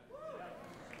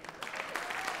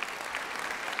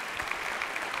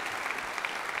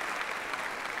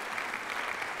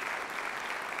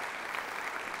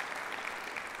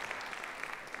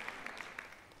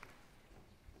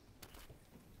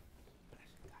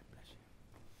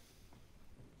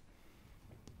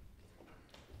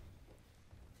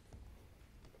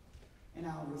 And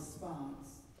our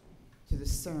response to the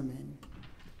sermon,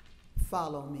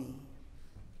 follow me,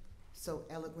 so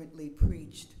eloquently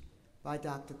preached by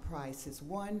Dr. Price, is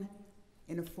one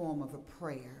in a form of a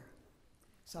prayer.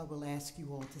 So I will ask you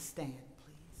all to stand,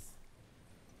 please.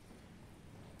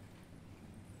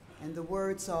 And the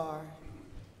words are,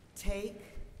 take,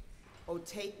 oh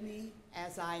take me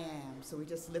as I am. So we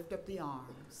just lift up the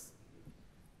arms.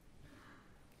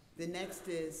 The next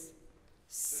is,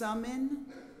 summon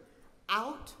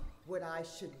out what I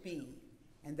should be,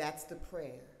 and that's the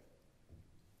prayer.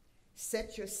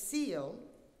 Set your seal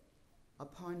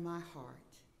upon my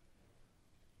heart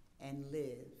and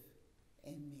live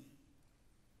in me.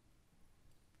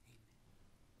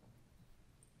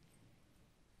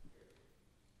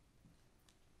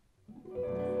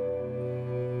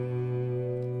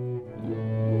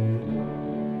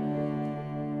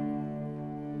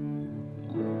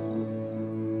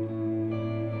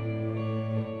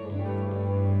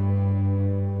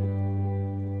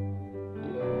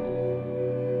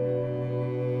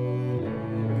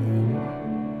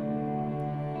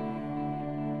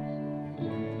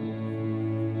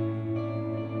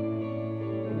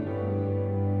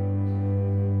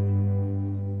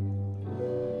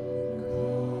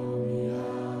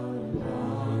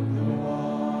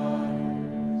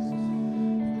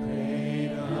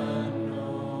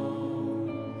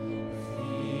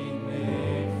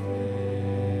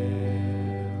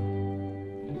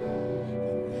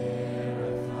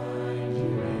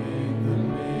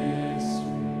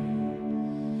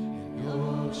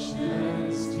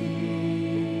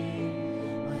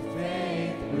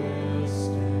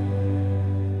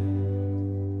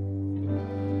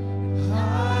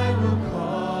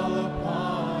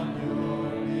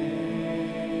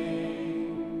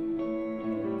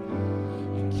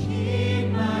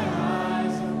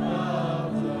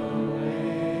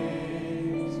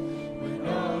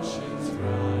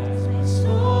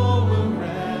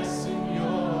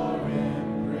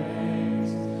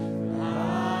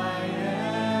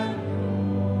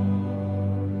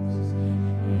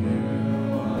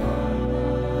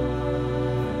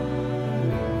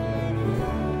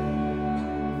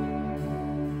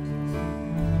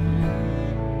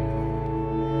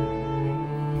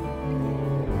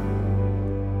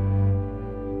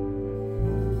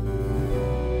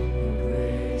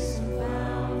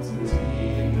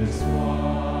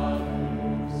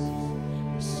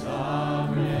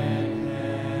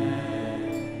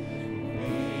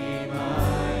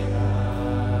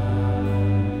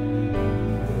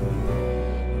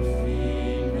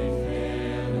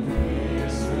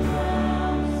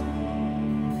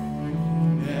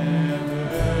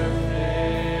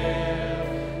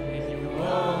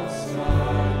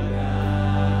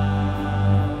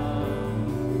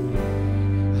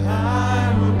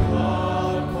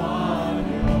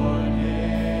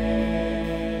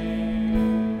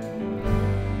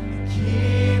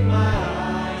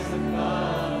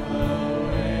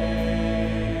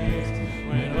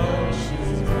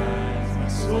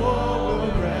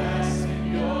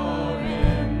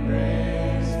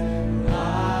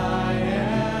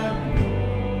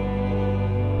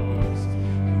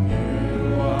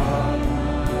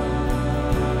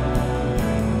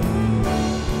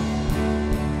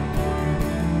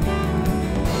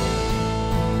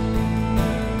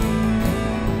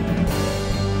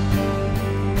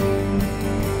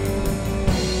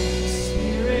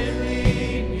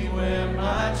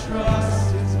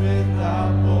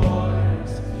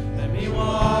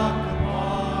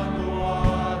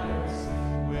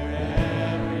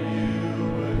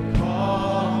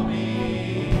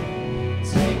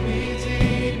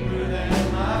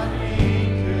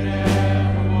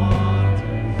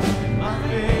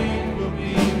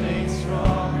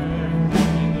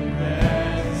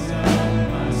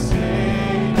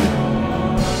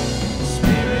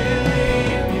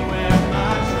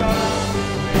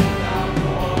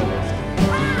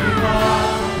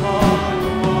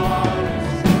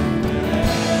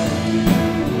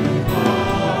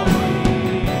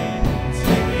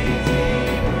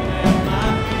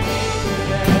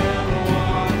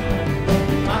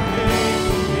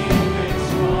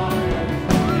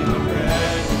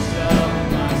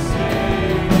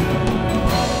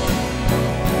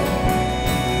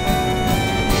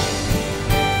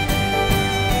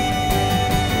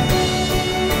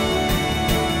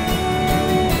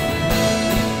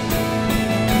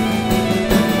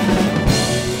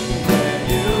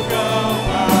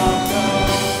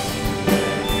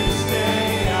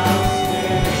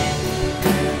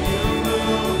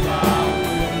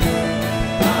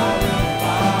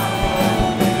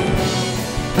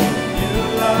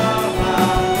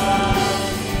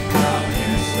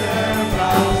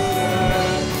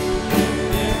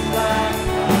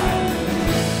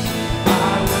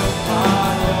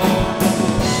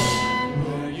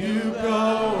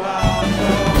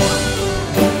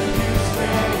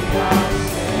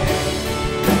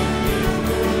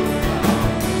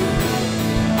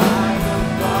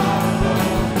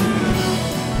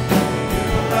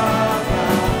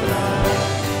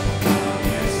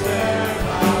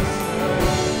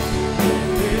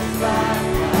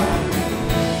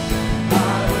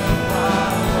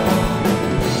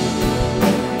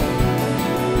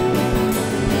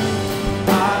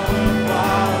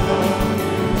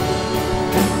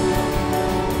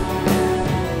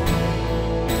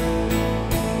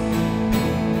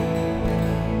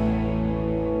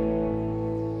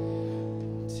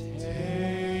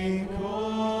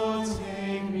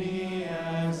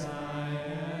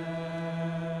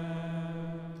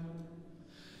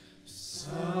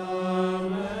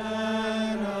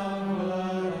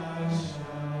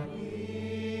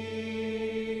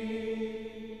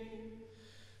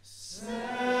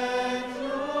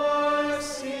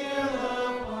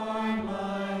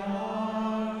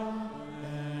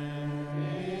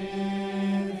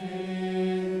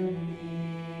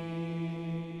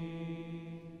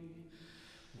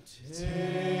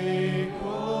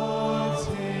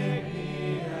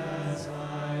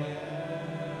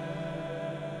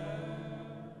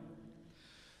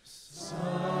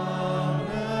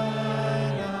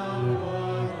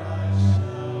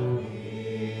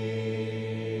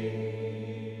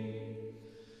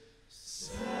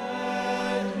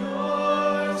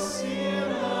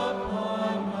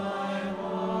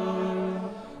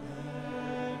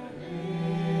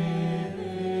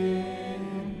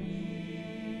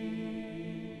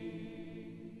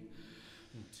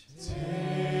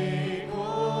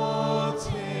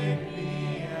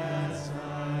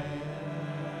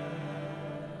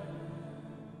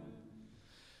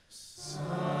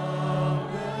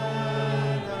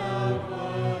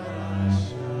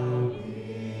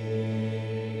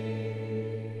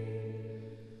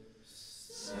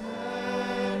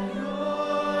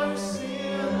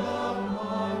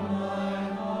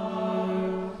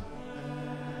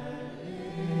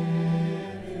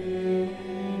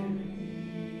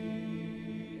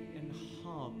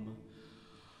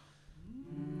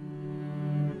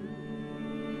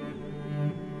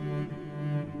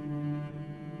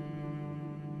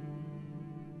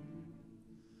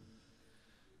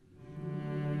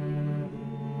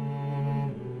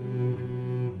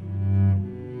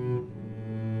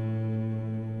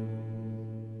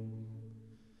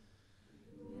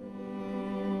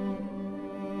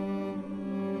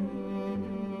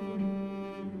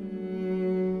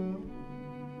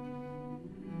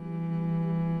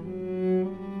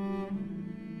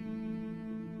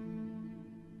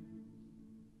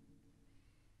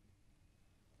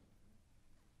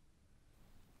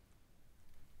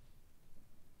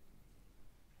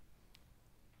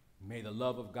 May the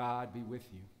love of God be with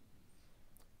you.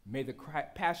 May the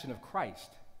passion of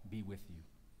Christ be with you.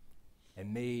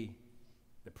 And may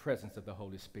the presence of the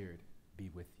Holy Spirit be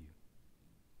with you.